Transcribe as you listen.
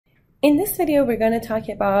In this video, we're going to talk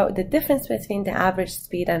about the difference between the average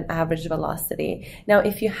speed and average velocity. Now,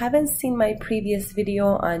 if you haven't seen my previous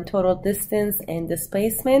video on total distance and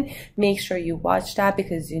displacement, make sure you watch that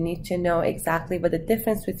because you need to know exactly what the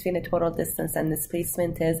difference between a total distance and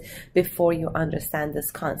displacement is before you understand this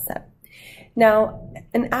concept. Now,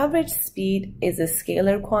 an average speed is a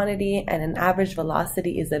scalar quantity and an average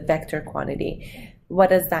velocity is a vector quantity. What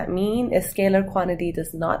does that mean? A scalar quantity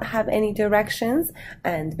does not have any directions,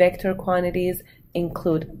 and vector quantities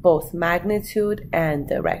include both magnitude and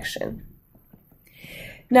direction.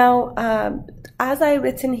 Now, as I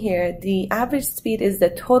written here, the average speed is the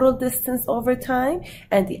total distance over time,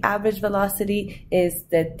 and the average velocity is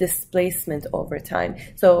the displacement over time.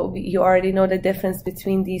 So you already know the difference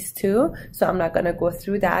between these two, so I'm not going to go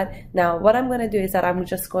through that. Now, what I'm going to do is that I'm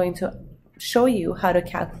just going to show you how to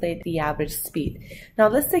calculate the average speed. Now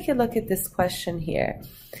let's take a look at this question here.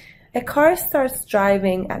 A car starts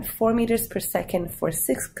driving at 4 meters per second for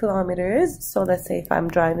 6 kilometers. So let's say if I'm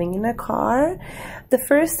driving in a car, the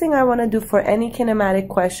first thing I want to do for any kinematic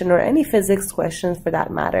question or any physics question for that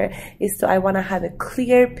matter is I want to have a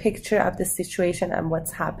clear picture of the situation and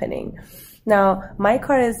what's happening. Now my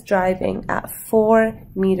car is driving at 4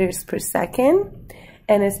 meters per second.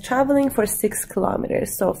 And it's traveling for 6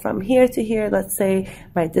 kilometers. So from here to here, let's say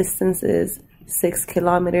my distance is 6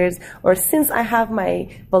 kilometers, or since I have my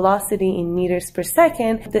velocity in meters per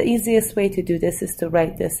second, the easiest way to do this is to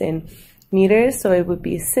write this in meters. So it would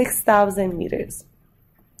be 6,000 meters.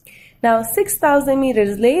 Now 6,000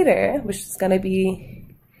 meters later, which is going to be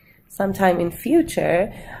sometime in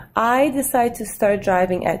future, I decide to start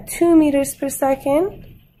driving at 2 meters per second,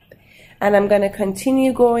 and I'm going to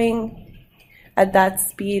continue going at that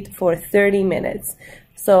speed for 30 minutes.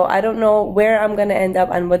 So I don't know where I'm going to end up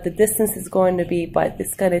and what the distance is going to be, but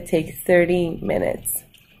it's going to take 30 minutes.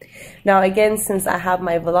 Now again, since I have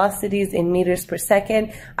my velocities in meters per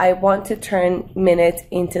second, I want to turn minute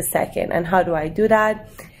into second. And how do I do that?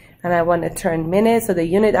 And I want to turn minute, so the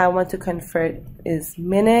unit I want to convert is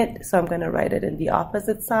minute, so I'm going to write it in the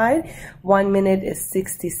opposite side. 1 minute is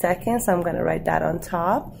 60 seconds, so I'm going to write that on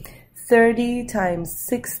top. 30 times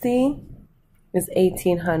 60 is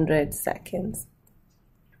 1800 seconds.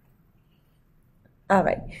 All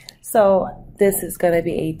right, so this is going to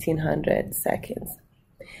be 1800 seconds.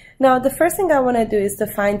 Now, the first thing I want to do is to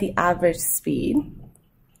find the average speed.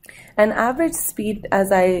 And average speed,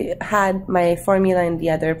 as I had my formula in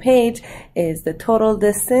the other page, is the total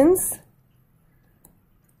distance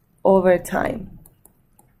over time.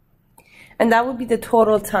 And that would be the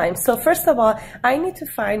total time. So first of all, I need to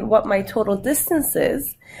find what my total distance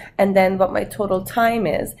is and then what my total time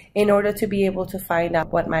is in order to be able to find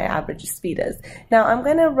out what my average speed is. Now I'm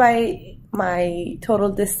going to write my total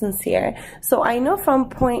distance here. So I know from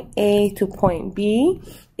point A to point B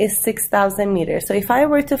is 6,000 meters. So if I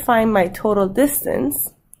were to find my total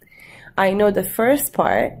distance, I know the first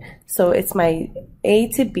part. So it's my A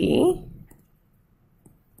to B,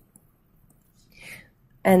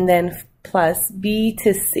 and then plus B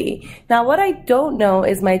to C. Now what I don't know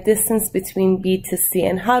is my distance between B to C,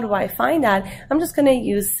 and how do I find that? I'm just going to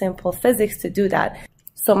use simple physics to do that.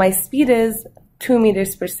 So my speed is 2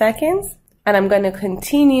 meters per second, and I'm going to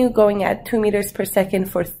continue going at 2 meters per second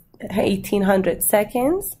for 1800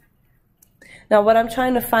 seconds. Now what I'm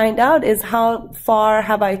trying to find out is how far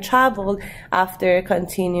have I traveled after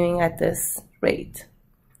continuing at this rate.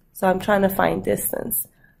 So I'm trying to find distance.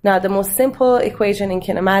 Now, the most simple equation in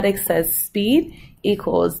kinematics says speed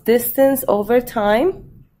equals distance over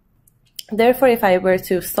time. Therefore, if I were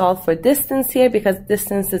to solve for distance here, because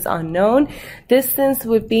distance is unknown, distance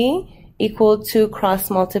would be equal to cross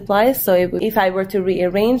multiply. So if I were to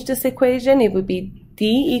rearrange this equation, it would be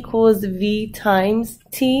D equals V times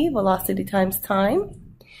T, velocity times time.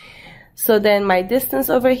 So then my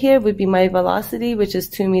distance over here would be my velocity, which is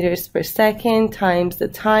 2 meters per second, times the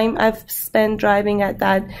time I've spent driving at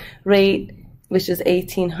that rate, which is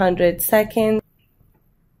 1800 seconds.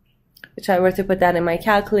 Which I were to put that in my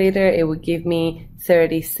calculator, it would give me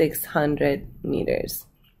 3,600 meters.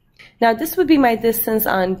 Now this would be my distance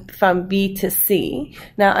from B to C.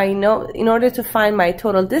 Now I know in order to find my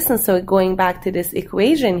total distance, so going back to this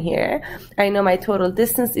equation here, I know my total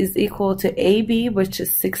distance is equal to AB, which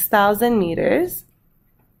is 6,000 meters,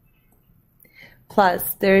 plus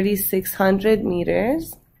 3,600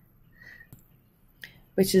 meters,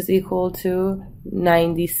 which is equal to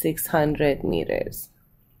 9,600 meters.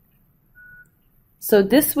 So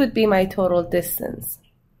this would be my total distance.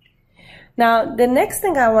 Now, the next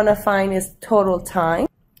thing I want to find is total time.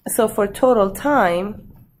 So for total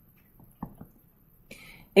time,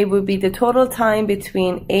 it would be the total time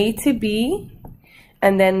between A to B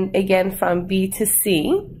and then again from B to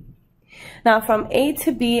C. Now from A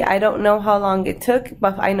to B, I don't know how long it took,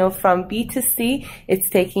 but I know from B to C, it's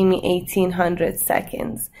taking me 1800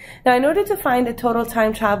 seconds. Now in order to find the total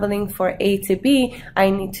time traveling for A to B, I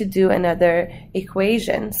need to do another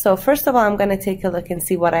equation. So first of all, I'm going to take a look and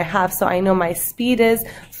see what I have. So I know my speed is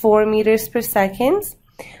 4 meters per second.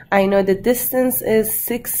 I know the distance is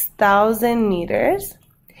 6,000 meters.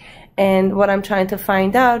 And what I'm trying to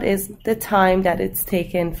find out is the time that it's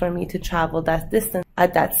taken for me to travel that distance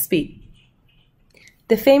at that speed.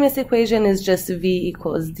 The famous equation is just V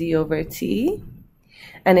equals D over T.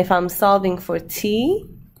 And if I'm solving for T,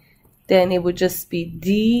 then it would just be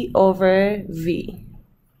D over V.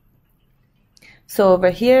 So over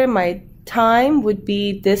here, my time would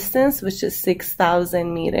be distance, which is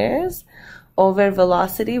 6,000 meters, over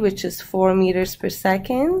velocity, which is 4 meters per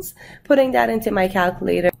second. Putting that into my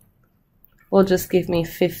calculator will just give me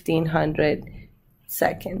 1,500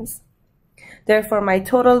 seconds.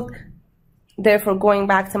 Therefore, going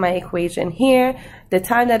back to my equation here, the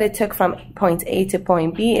time that it took from point A to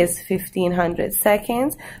point B is 1,500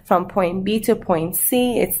 seconds. From point B to point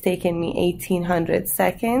C, it's taken me 1,800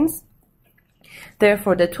 seconds.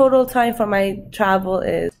 Therefore, the total time for my travel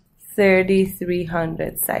is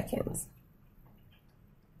 3,300 seconds.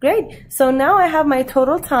 Great. So now I have my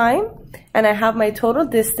total time and I have my total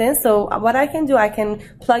distance. So what I can do, I can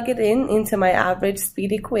plug it into my average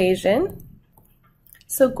speed equation.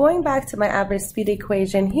 So going back to my average speed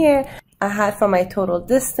equation here, I had for my total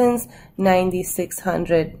distance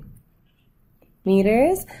 9,600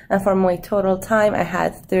 meters, and for my total time I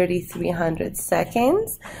had 3,300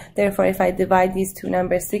 seconds. Therefore, if I divide these two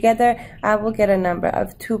numbers together, I will get a number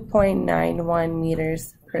of 2.91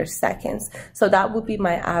 meters per second. So that would be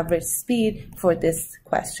my average speed for this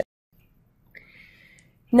question.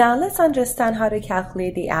 Now let's understand how to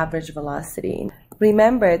calculate the average velocity.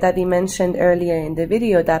 Remember that we mentioned earlier in the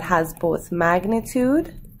video that has both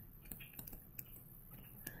magnitude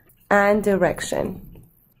and direction.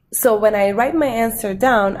 So when I write my answer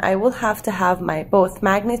down, I will have to have my both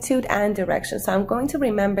magnitude and direction. So I'm going to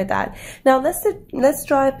remember that. Now let's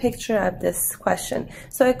draw a picture of this question.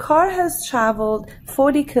 So a car has traveled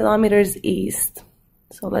 40 kilometers east.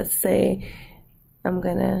 So let's say I'm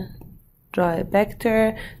gonna draw a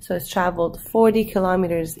vector. So it's traveled 40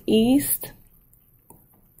 kilometers east.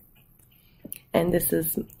 And this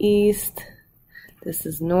is east, this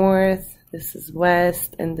is north, this is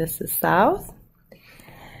west, and this is south.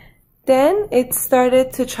 Then it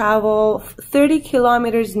started to travel 30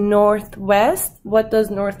 kilometers northwest. What does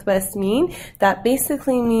northwest mean? That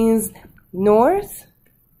basically means north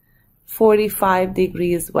 45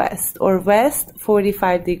 degrees west, or west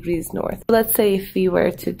 45 degrees north. Let's say if we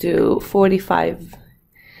were to do 45,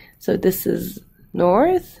 so this is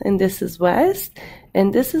north and this is west,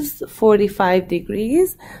 and this is 45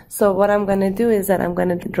 degrees. So what I'm going to do is that I'm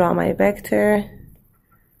going to draw my vector,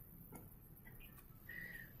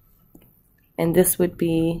 and this would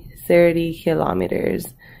be 30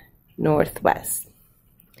 kilometers northwest,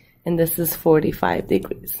 and this is 45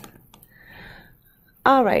 degrees.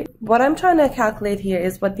 All right, what I'm trying to calculate here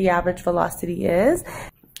is what the average velocity is,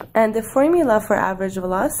 and the formula for average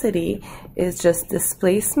velocity is just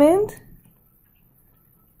displacement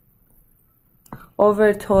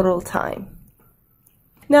over total time.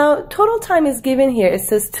 Now, total time is given here. It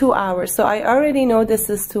says 2 hours. So I already know this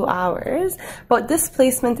is 2 hours, but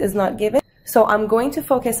displacement is not given. So I'm going to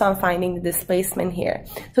focus on finding the displacement here.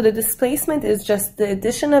 So the displacement is just the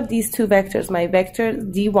addition of these two vectors, my vector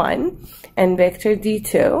D1 and vector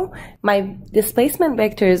D2. My displacement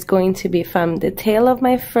vector is going to be from the tail of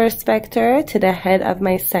my first vector to the head of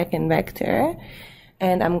my second vector.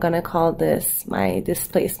 And I'm going to call this my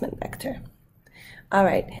displacement vector. All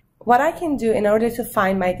right, what I can do in order to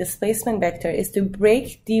find my displacement vector is to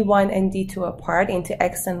break D1 and D2 apart into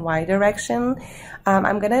X and Y direction.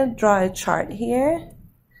 I'm going to draw a chart here.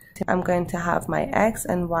 I'm going to have my X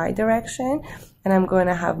and Y direction, and I'm going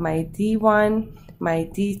to have my D1, my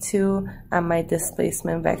D2, and my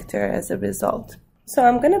displacement vector as a result. So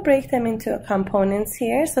I'm going to break them into components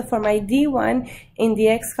here. So for my D1, in the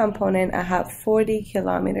X component, I have 40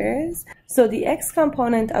 kilometers. So the X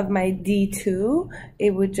component of my D2,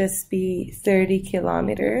 it would just be 30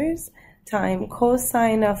 kilometers times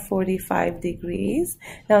cosine of 45 degrees.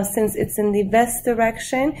 Now, since it's in the west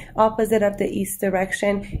direction, opposite of the east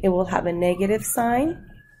direction, it will have a negative sign.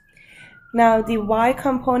 Now, the Y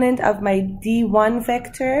component of my D1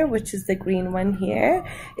 vector, which is the green one here,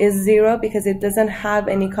 is 0 because it doesn't have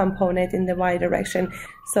any component in the Y direction.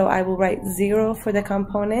 So I will write 0 for the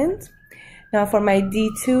component. Now for my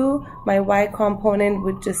D2, my Y component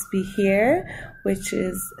would just be here, which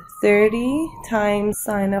is 30 times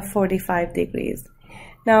sine of 45 degrees.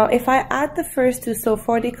 Now, if I add the first two, so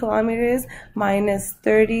 40 kilometers minus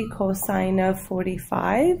 30 cosine of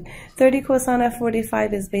 45. 30 cosine of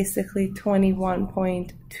 45 is basically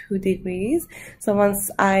 21.2 degrees. So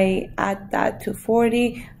once I add that to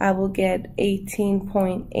 40, I will get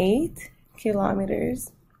 18.8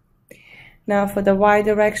 kilometers. Now for the y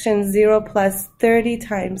direction, 0 plus 30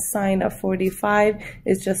 times sine of 45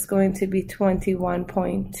 is just going to be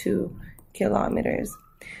 21.2 kilometers.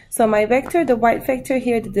 So my vector, the white vector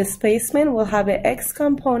here, the displacement, will have an x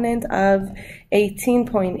component of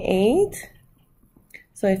 18.8.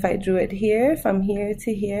 So if I drew it here, from here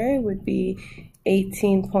to here, it would be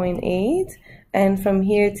 18.8. And from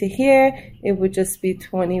here to here, it would just be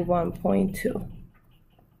 21.2.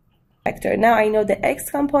 Vector. Now I know the x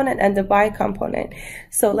component and the y component.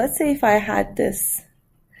 So let's say if I had this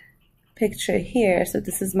picture here, so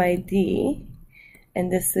this is my D,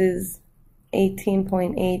 and this is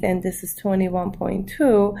 18.8 and this is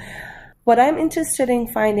 21.2. What I'm interested in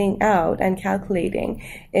finding out and calculating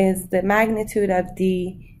is the magnitude of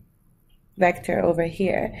the vector over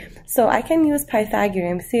here. So I can use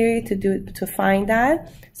Pythagorean theory to find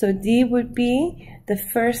that. So D would be the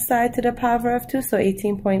first side to the power of 2, so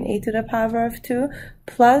 18.8 to the power of 2,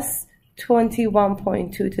 plus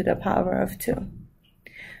 21.2 to the power of 2.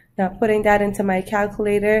 Now putting that into my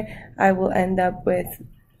calculator, I will end up with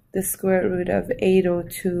the square root of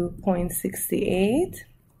 802.68.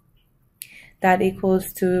 That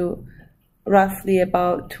equals to roughly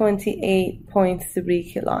about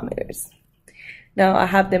 28.3 kilometers. Now I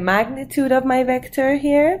have the magnitude of my vector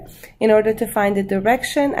here. In order to find the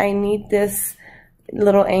direction, I need this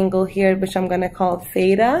little angle here, which I'm going to call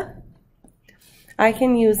theta. I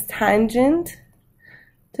can use tangent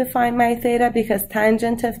to find my theta because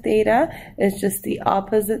tangent of theta is just the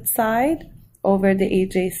opposite side over the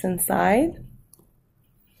adjacent side.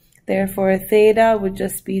 Therefore, theta would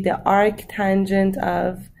just be the arctangent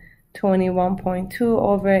of 21.2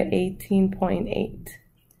 over 18.8.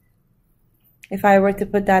 If I were to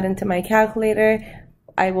put that into my calculator,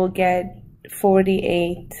 I will get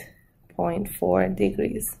 48.4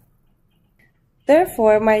 degrees.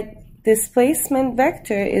 Therefore, my displacement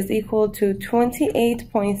vector is equal to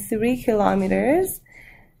 28.3 kilometers.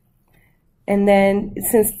 And then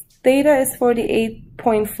since theta is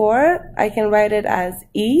 48.4, I can write it as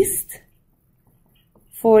east,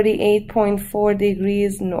 48.4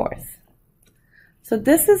 degrees north. So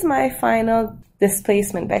this is my final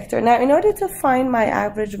displacement vector. Now, in order to find my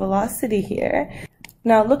average velocity here,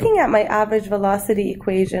 now looking at my average velocity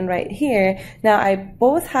equation right here, now I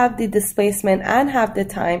both have the displacement and have the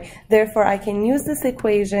time. Therefore, I can use this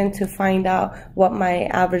equation to find out what my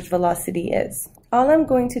average velocity is. All I'm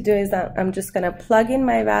going to do is that I'm just going to plug in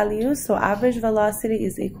my values. So average velocity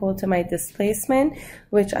is equal to my displacement,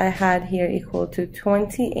 which I had here equal to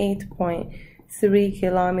 28.3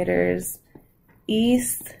 kilometers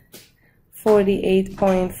east,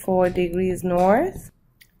 48.4 degrees north,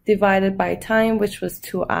 divided by time, which was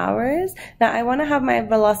 2 hours. Now I want to have my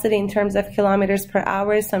velocity in terms of kilometers per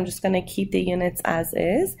hour, so I'm just going to keep the units as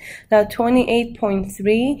is. Now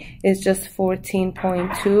 28.3 is just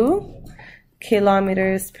 14.2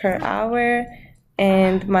 kilometers per hour,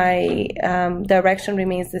 and my direction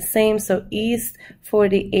remains the same, so east,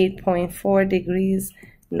 48.4 degrees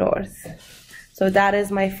north. So that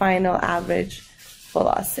is my final average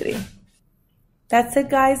velocity. That's it,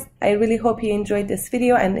 guys. I really hope you enjoyed this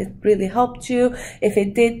video and it really helped you. If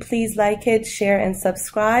it did, please like it, share, and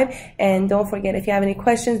subscribe. And don't forget, if you have any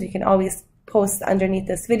questions, you can always post underneath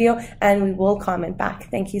this video and we will comment back.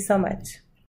 Thank you so much.